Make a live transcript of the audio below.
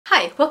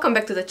Hi, welcome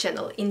back to the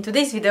channel. In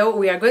today's video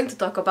we are going to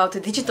talk about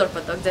digital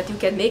products that you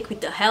can make with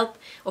the help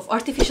of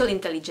artificial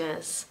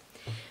intelligence.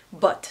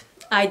 But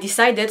I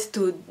decided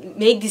to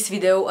make this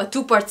video a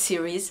two-part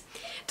series.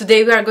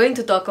 Today we are going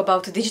to talk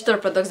about digital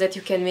products that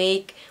you can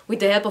make with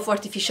the help of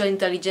artificial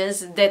intelligence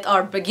that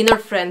are beginner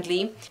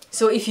friendly.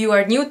 So if you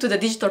are new to the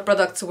digital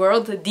products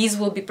world, these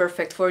will be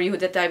perfect for you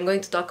that I'm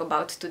going to talk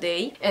about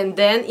today. And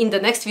then in the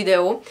next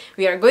video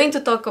we are going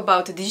to talk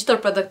about digital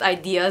product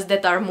ideas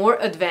that are more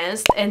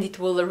advanced and it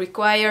will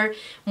require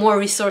more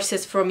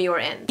resources from your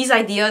end. These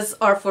ideas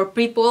are for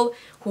people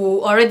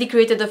who already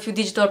created a few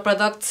digital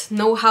products,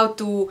 know how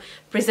to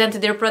present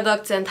their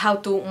products and how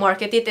to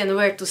market it and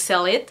where to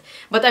sell it.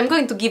 But I'm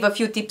going to give a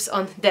few tips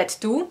on that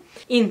too.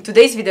 In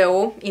today's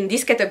video, in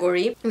this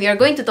category, we are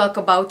going to talk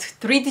about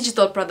 3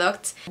 digital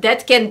products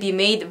that can be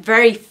made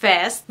very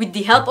fast with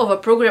the help of a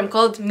program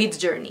called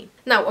Midjourney.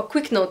 Now, a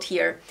quick note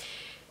here.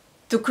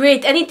 To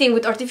create anything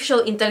with artificial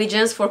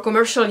intelligence for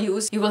commercial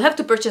use, you will have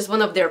to purchase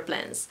one of their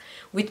plans.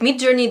 With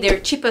Midjourney,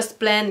 their cheapest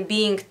plan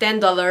being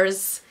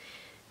 $10,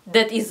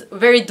 that is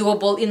very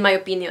doable in my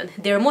opinion.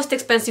 Their most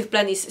expensive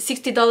plan is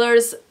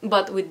 $60,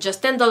 but with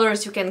just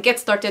 $10 you can get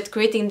started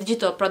creating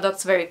digital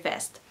products very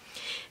fast.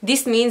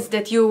 This means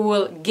that you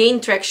will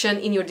gain traction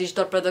in your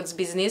digital products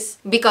business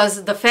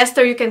because the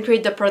faster you can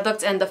create the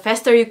products and the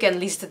faster you can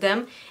list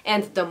them,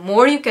 and the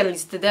more you can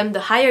list them,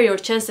 the higher your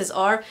chances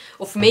are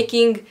of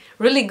making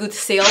really good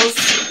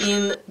sales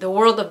in the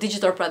world of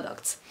digital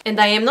products. And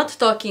I am not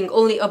talking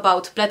only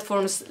about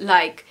platforms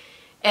like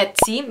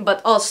Etsy, but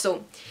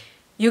also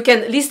you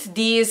can list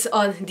these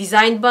on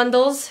design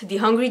bundles, the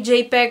Hungry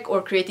JPEG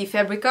or Creative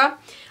Fabrica.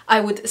 I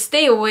would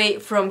stay away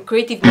from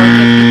Creative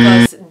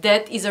Market because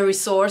that is a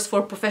resource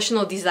for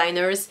professional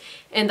designers,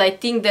 and I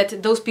think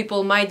that those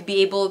people might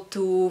be able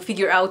to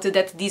figure out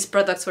that these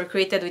products were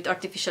created with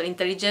artificial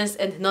intelligence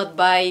and not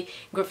by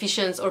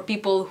graphicians or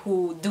people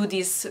who do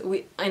this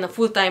in a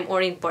full-time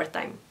or in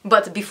part-time.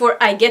 But before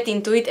I get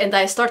into it and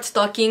I start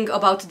talking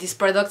about these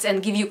products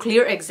and give you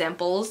clear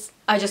examples,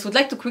 I just would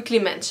like to quickly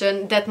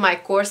mention that my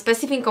course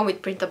Passive Income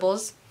with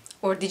Printables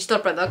or Digital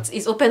Products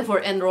is open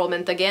for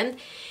enrollment again.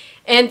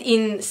 And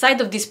inside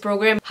of this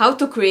program, how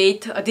to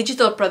create a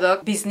digital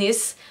product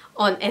business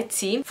on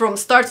Etsy from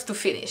start to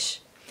finish.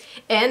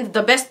 And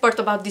the best part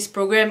about this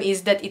program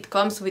is that it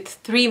comes with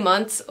 3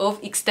 months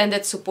of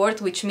extended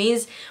support, which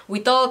means we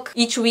talk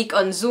each week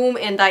on Zoom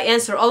and I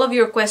answer all of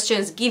your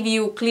questions, give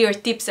you clear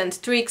tips and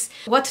tricks,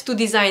 what to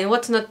design,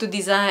 what not to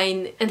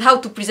design, and how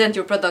to present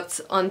your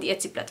products on the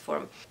Etsy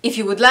platform. If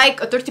you would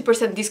like a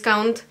 30%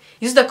 discount,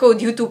 use the code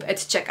YouTube at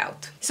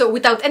checkout. So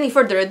without any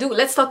further ado,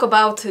 let's talk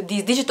about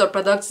these digital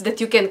products that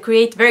you can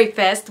create very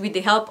fast with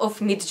the help of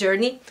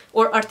Midjourney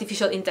or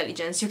artificial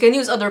intelligence. You can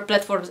use other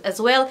platforms as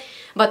well,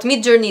 but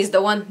Midjourney is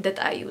the one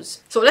that I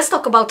use. So let's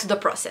talk about the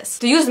process.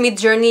 To use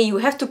Midjourney, you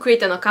have to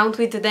create an account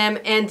with them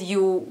and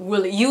you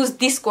will use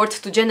Discord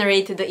to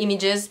generate the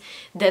images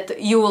that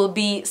you will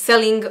be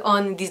selling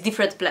on these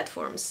different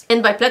platforms.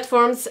 And by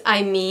platforms,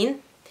 I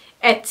mean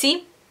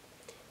Etsy,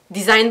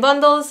 Design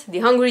Bundles, the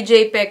Hungry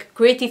JPEG,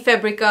 Creative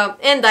Fabrica,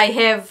 and I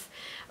have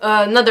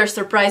another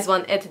surprise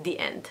one at the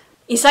end.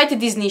 Inside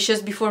these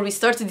niches, before we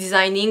start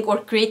designing or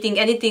creating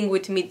anything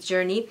with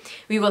Midjourney,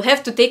 we will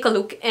have to take a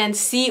look and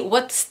see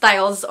what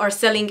styles are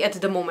selling at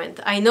the moment.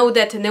 I know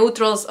that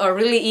neutrals are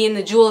really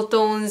in, jewel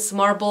tones,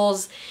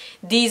 marbles.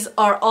 These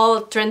are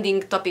all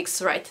trending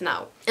topics right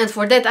now. And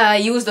for that I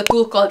use the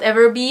tool called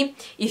Everbee.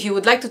 If you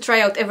would like to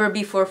try out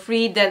Everbee for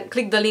free, then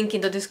click the link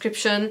in the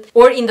description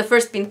or in the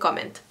first pinned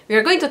comment. We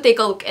are going to take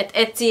a look at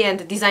Etsy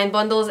and Design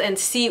Bundles and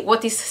see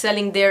what is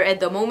selling there at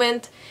the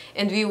moment.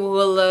 And we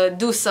will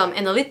do some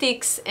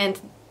analytics and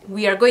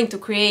we are going to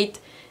create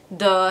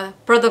the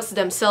products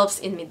themselves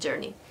in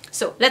Midjourney.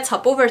 So let's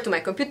hop over to my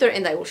computer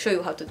and I will show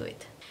you how to do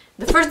it.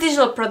 The first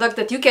digital product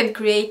that you can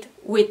create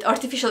with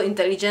artificial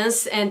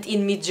intelligence and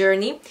in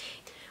Midjourney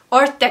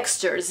are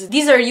textures.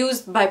 These are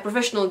used by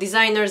professional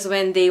designers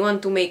when they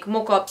want to make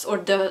mock-ups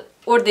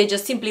or they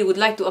just simply would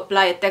like to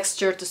apply a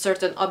texture to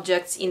certain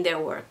objects in their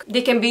work.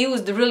 They can be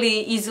used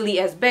really easily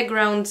as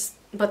backgrounds,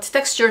 but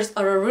textures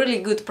are a really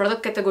good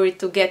product category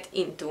to get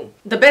into.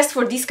 The best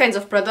for these kinds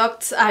of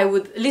products, I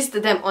would list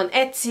them on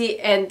Etsy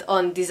and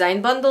on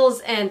Design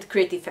Bundles and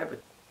Creative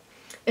Fabric.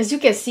 As you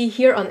can see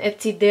here on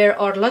Etsy, there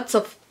are lots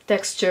of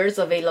textures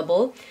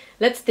available.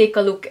 Let's take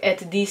a look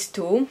at these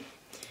two.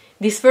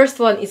 This first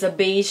one is a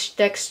beige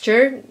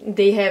texture.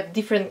 They have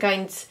different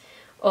kinds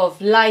of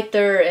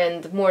lighter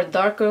and more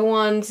darker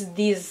ones.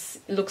 These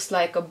looks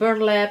like a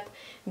burlap.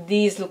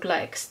 These look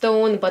like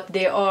stone, but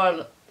they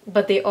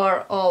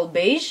are all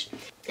beige.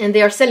 And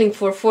they are selling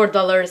for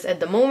 $4 at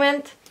the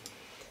moment.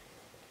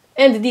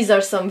 And these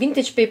are some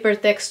vintage paper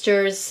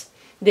textures.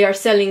 They are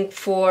selling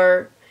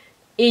for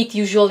 $8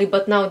 usually,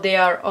 but now they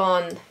are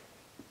on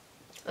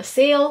a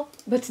sale.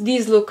 But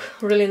these look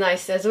really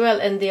nice as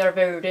well and they are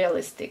very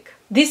realistic.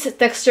 This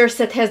texture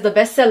set has the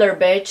bestseller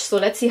badge, so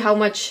let's see how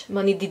much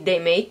money did they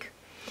make.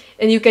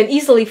 And you can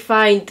easily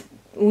find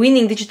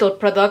winning digital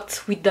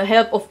products with the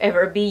help of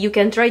Everbee. You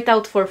can try it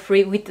out for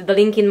free with the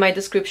link in my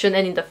description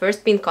and in the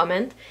first pinned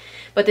comment.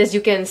 But as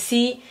you can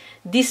see,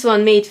 this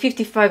one made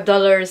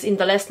 $55 in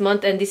the last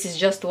month, and this is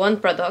just one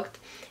product.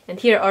 And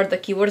here are the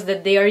keywords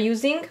that they are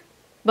using.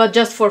 But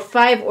just for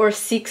 5 or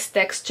 6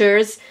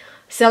 textures,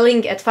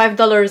 selling at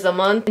 $5 a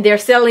month, and they're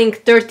selling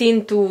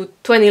 13 to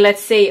 20,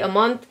 let's say, a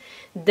month,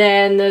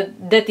 then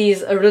that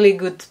is a really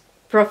good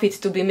profit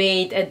to be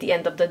made at the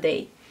end of the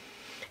day.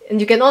 And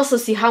you can also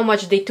see how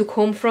much they took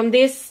home from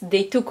this.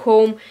 They took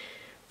home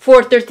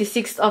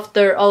 $436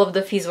 after all of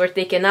the fees were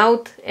taken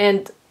out,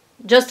 and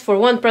just for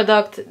one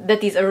product,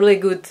 that is a really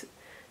good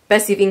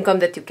passive income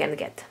that you can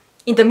get.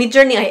 In the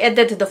Midjourney, I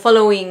added the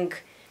following.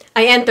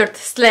 I entered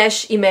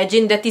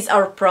 /imagine, that is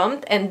our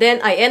prompt, and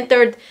then I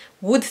entered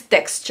wood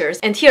textures.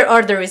 And here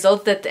are the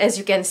results that, as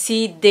you can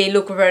see, they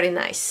look very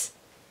nice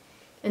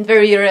and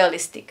very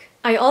realistic.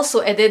 I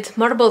also added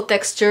marble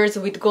textures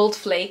with gold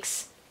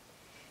flakes.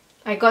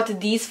 I got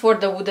these for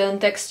the wooden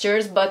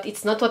textures, but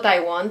it's not what I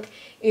want.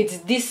 It's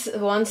this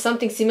one,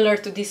 something similar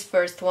to this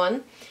first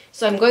one.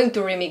 So I'm going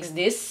to remix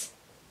this.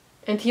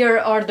 And here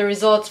are the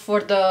results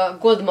for the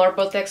gold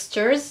marble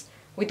textures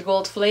with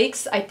gold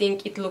flakes. I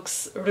think it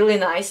looks really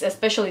nice,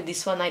 especially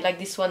this one. I like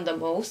this one the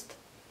most.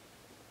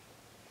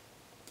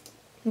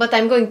 But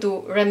I'm going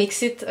to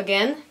remix it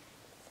again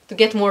to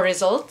get more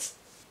results.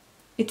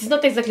 It is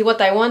not exactly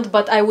what I want,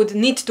 but I would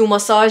need to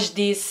massage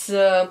this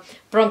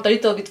prompt a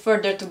little bit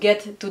further to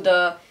get to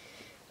the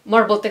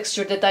marble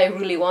texture that I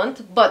really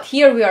want. But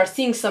here we are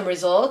seeing some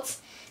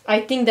results. I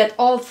think that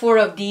all 4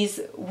 of these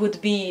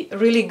would be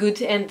really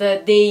good and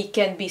they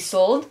can be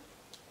sold.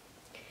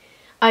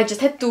 I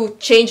just had to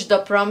change the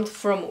prompt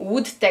from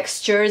wood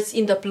textures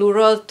in the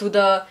plural to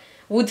the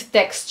wood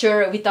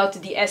texture without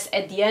the S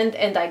at the end,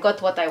 and I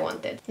got what I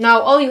wanted.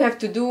 Now all you have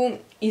to do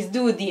is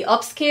do the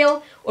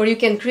upscale, or you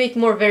can create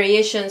more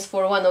variations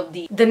for one of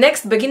these. The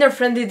next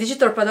beginner-friendly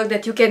digital product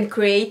that you can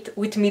create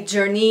with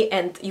Midjourney,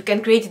 and you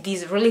can create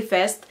these really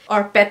fast,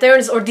 are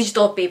patterns or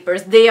digital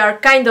papers. They are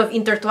kind of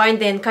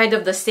intertwined and kind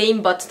of the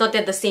same, but not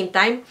at the same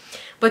time.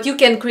 But you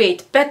can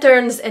create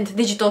patterns and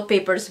digital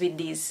papers with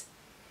these.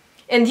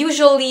 And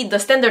usually the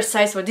standard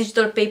size for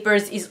digital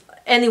papers is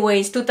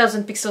anyways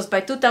 2000 pixels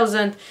by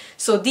 2000,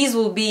 so these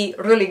will be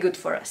really good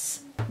for us.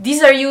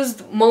 These are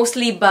used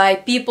mostly by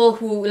people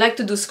who like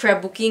to do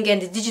scrapbooking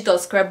and digital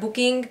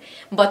scrapbooking,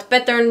 but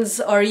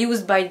patterns are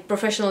used by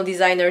professional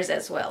designers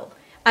as well.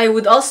 I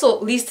would also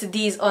list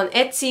these on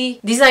Etsy,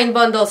 Design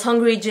Bundles,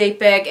 Hungry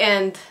JPEG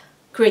and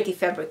Creative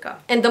Fabrica.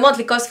 And the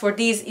monthly cost for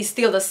these is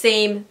still the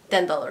same,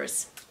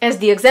 $10. As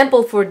the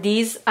example for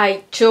these,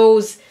 I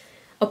chose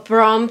a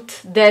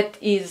prompt that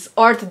is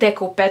Art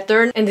Deco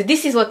pattern, and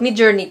this is what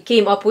Midjourney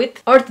came up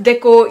with. Art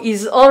Deco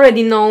is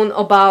already known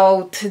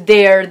about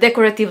their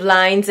decorative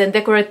lines and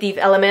decorative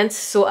elements,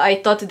 so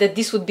I thought that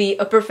this would be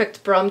a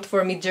perfect prompt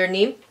for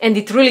Midjourney, and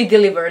it really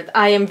delivered.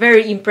 I am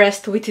very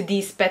impressed with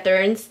these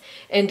patterns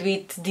and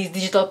with these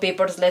digital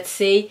papers, let's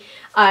say.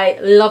 I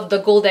love the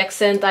gold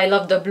accent, I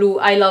love the blue,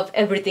 I love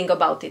everything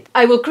about it.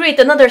 I will create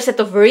another set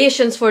of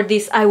variations for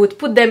this. I would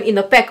put them in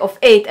a pack of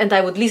 8 and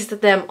I would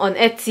list them on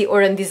Etsy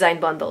or in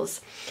Design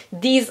Bundles.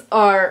 These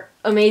are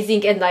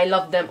amazing and I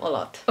love them a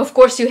lot. Of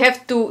course, you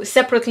have to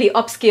separately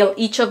upscale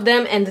each of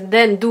them and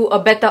then do a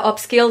beta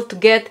upscale to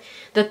get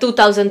the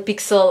 2000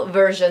 pixel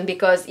version,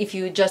 because if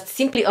you just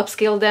simply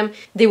upscale them,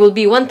 they will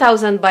be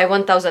 1000 by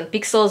 1000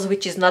 pixels,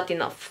 which is not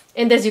enough.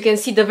 And as you can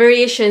see, the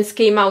variations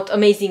came out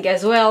amazing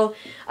as well.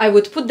 I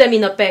would put them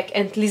in a pack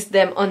and list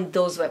them on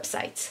those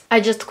websites.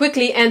 I just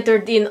quickly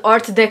entered in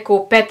Art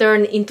Deco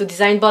pattern into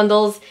Design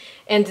Bundles,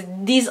 and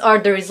these are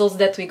the results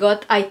that we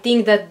got. I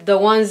think that the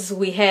ones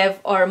we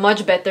have are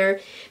much better.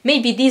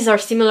 Maybe these are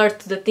similar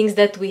to the things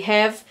that we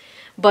have,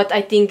 but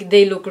I think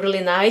they look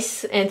really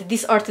nice. And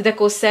this Art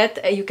Deco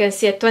set, you can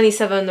see at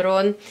 27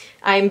 RON.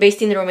 I'm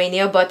based in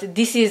Romania, but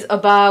this is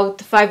about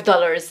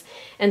 $5.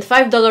 And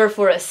 $5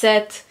 for a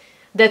set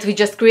that we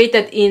just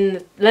created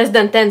in less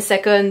than 10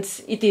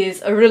 seconds, it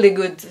is a really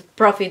good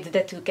profit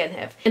that you can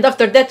have. And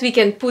after that we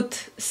can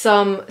put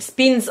some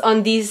spins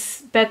on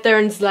these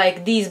patterns,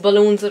 like these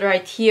balloons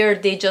right here,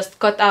 they just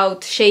cut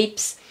out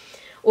shapes,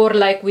 or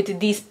like with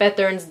these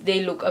patterns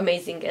they look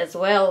amazing as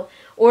well,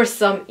 or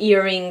some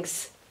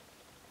earrings.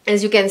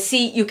 As you can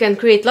see, you can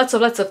create lots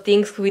of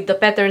things with the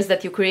patterns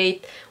that you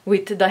create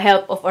with the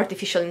help of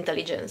artificial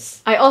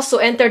intelligence. I also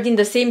entered in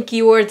the same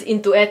keywords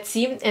into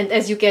Etsy, and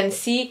as you can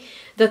see,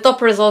 the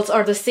top results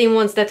are the same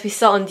ones that we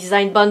saw on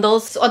Design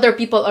Bundles, so other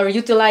people are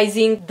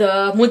utilizing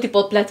the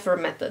multiple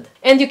platform method.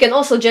 And you can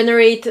also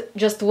generate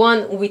just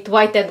one with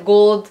white and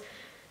gold,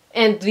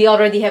 and we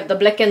already have the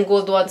black and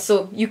gold one,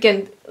 so you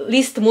can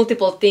list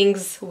multiple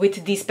things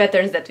with these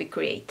patterns that we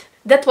create.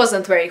 That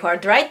wasn't very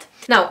hard, right?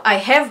 Now, I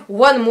have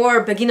one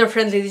more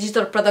beginner-friendly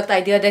digital product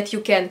idea that you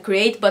can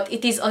create, but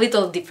it is a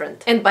little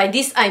different. And by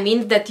this I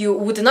mean that you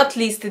would not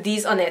list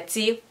these on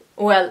Etsy.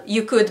 Well,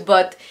 you could,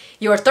 but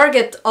Your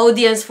target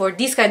audience for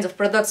these kinds of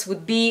products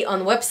would be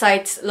on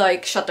websites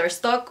like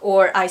Shutterstock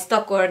or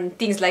iStock or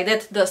things like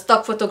that, the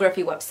stock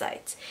photography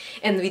websites.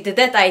 And with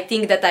that, I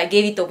think that I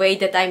gave it away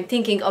that I'm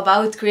thinking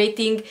about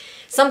creating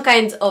some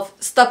kind of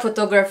stock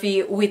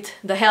photography with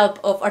the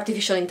help of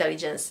artificial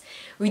intelligence.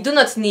 We do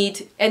not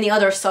need any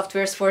other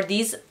softwares for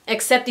these,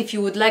 except if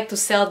you would like to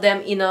sell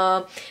them in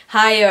a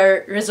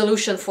higher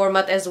resolution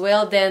format as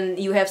well, then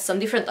you have some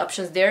different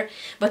options there.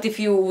 But if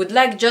you would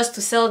like just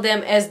to sell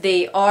them as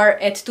they are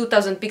at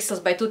 2000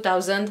 pixels by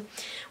 2000,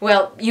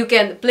 well, you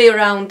can play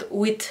around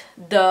with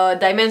the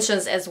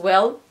dimensions as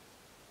well.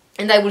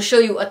 And I will show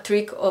you a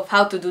trick of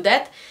how to do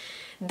that.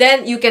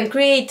 Then you can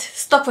create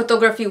stock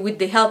photography with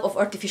the help of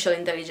artificial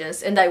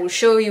intelligence, and I will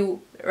show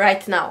you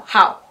right now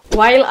how.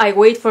 While I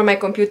wait for my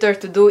computer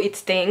to do its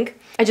thing,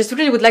 I just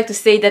really would like to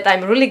say that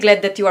I'm really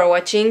glad that you are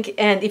watching,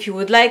 and if you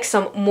would like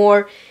some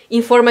more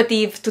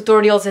informative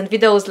tutorials and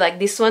videos like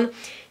this one,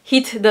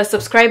 hit the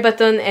subscribe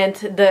button and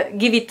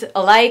give it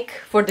a like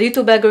for the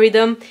YouTube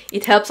algorithm.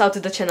 It helps out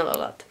the channel a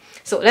lot.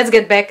 So let's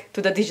get back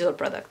to the digital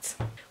products.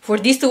 For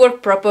this to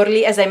work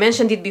properly, as I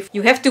mentioned it before,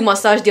 you have to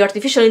massage the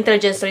artificial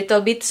intelligence a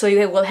little bit, so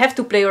you will have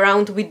to play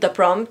around with the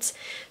prompts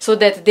so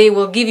that they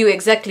will give you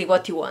exactly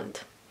what you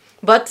want.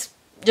 But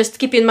just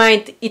keep in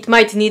mind, you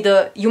might need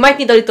a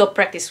little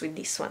practice with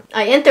this one.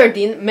 I entered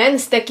in men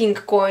stacking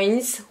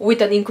coins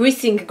with an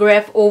increasing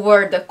graph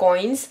over the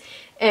coins,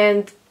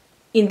 and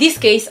in this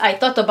case I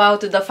thought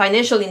about the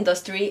financial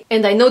industry,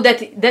 and I know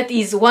that that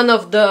is one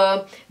of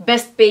the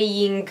best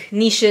paying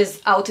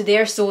niches out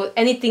there, so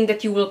anything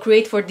that you will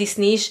create for this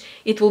niche,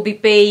 it will be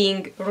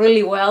paying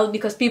really well,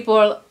 because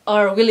people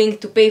are willing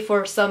to pay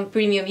for some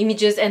premium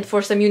images and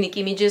for some unique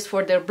images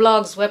for their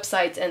blogs,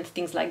 websites and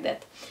things like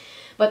that.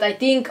 But I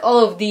think all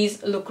of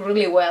these look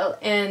really well,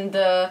 and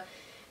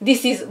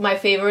this is my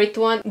favorite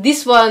one.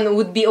 This one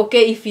would be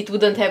okay if it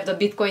wouldn't have the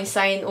Bitcoin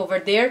sign over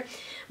there,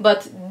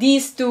 but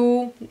these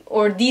two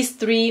or these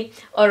three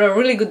are a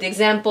really good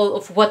example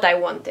of what I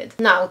wanted.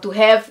 Now, to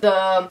have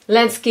the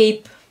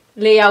landscape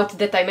layout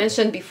that I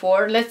mentioned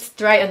before, let's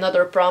try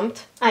another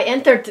prompt. I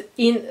entered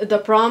in the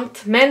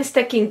prompt men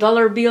stacking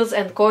dollar bills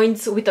and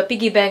coins with a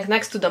piggy bank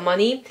next to the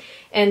money,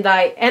 and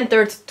I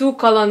entered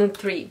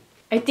 2:3.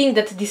 I think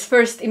that this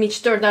first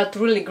image turned out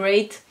really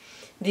great.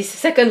 This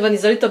second one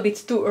is a little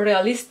bit too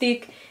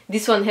realistic.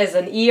 This one has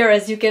an ear,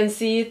 as you can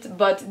see it,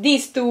 but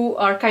these two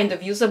are kind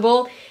of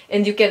usable,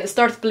 and you can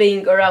start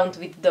playing around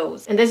with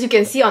those. And as you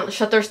can see on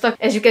Shutterstock,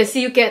 as you can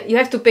see, you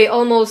have to pay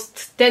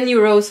almost 10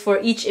 euros for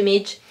each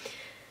image,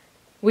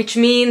 which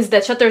means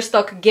that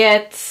Shutterstock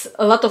gets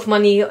a lot of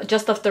money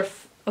just after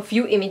a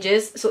few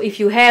images. So if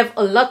you have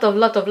a lot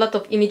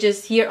of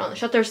images here on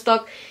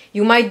Shutterstock,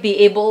 you might be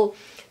able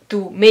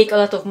to make a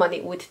lot of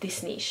money with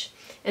this niche.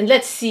 And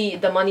let's see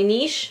the money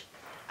niche.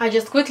 I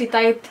just quickly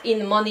typed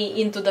in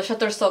money into the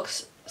Shutterstock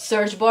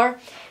search bar,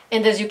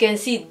 and as you can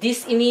see,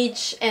 this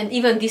image and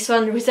even this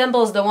one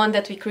resembles the one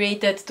that we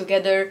created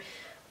together,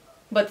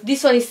 but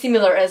this one is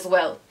similar as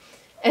well.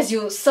 As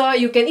you saw,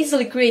 you can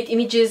easily create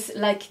images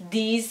like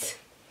these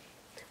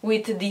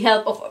with the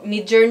help of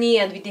Midjourney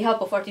and with the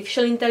help of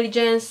artificial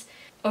intelligence.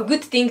 A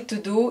good thing to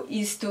do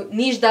is to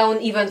niche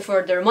down even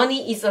further.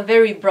 Money is a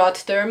very broad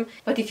term,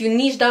 but if you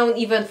niche down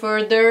even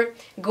further,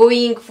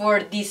 going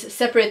for these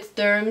separate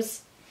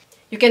terms,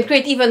 you can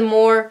create even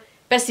more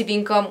passive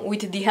income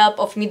with the help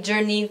of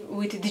Midjourney,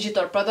 with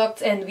digital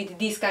products and with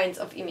these kinds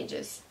of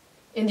images.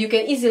 And you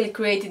can easily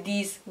create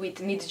these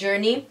with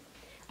Midjourney.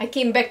 I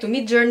came back to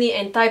Midjourney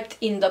and typed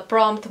in the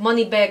prompt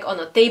money bag on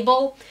a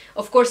table.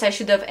 Of course, I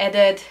should have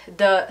added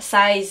the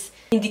size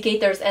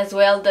indicators as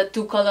well, the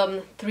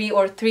 2:3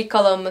 or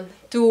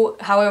 3:2,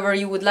 however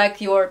you would like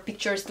your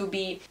pictures to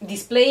be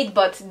displayed,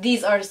 but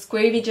these are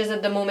square images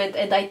at the moment,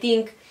 and I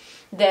think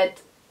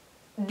that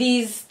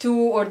these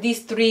two or these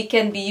three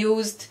can be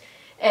used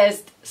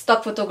as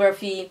stock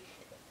photography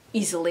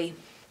easily.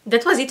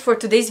 That was it for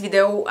today's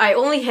video. I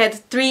only had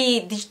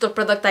 3 digital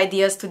product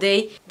ideas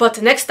today,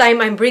 but next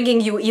time I'm bringing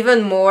you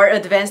even more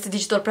advanced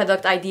digital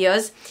product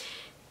ideas.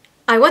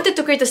 I wanted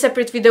to create a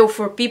separate video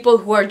for people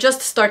who are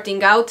just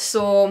starting out,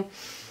 so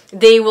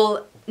they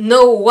will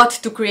know what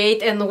to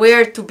create and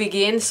where to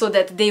begin, so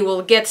that they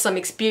will get some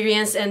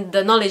experience and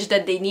the knowledge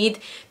that they need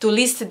to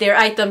list their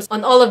items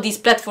on all of these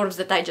platforms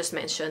that I just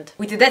mentioned.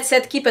 With that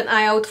said, keep an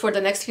eye out for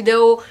the next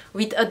video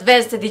with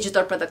advanced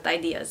digital product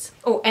ideas.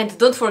 Oh, and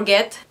don't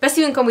forget,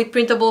 Passive Income with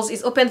Printables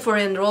is open for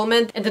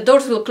enrollment and the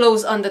doors will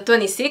close on the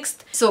 26th,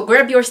 so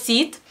grab your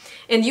seat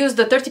and use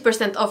the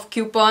 30% off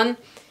coupon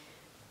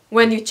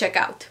when you check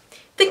out.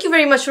 Thank you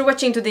very much for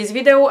watching today's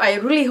video. I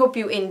really hope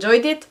you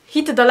enjoyed it.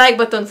 Hit the like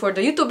button for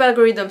the YouTube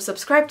algorithm,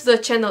 subscribe to the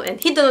channel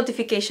and hit the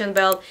notification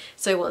bell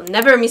so you will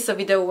never miss a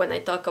video when I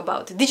talk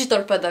about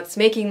digital products,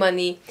 making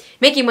money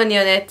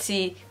on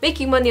Etsy,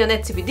 making money on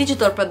Etsy with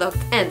digital products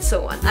and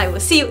so on. I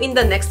will see you in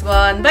the next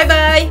one. Bye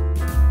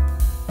bye!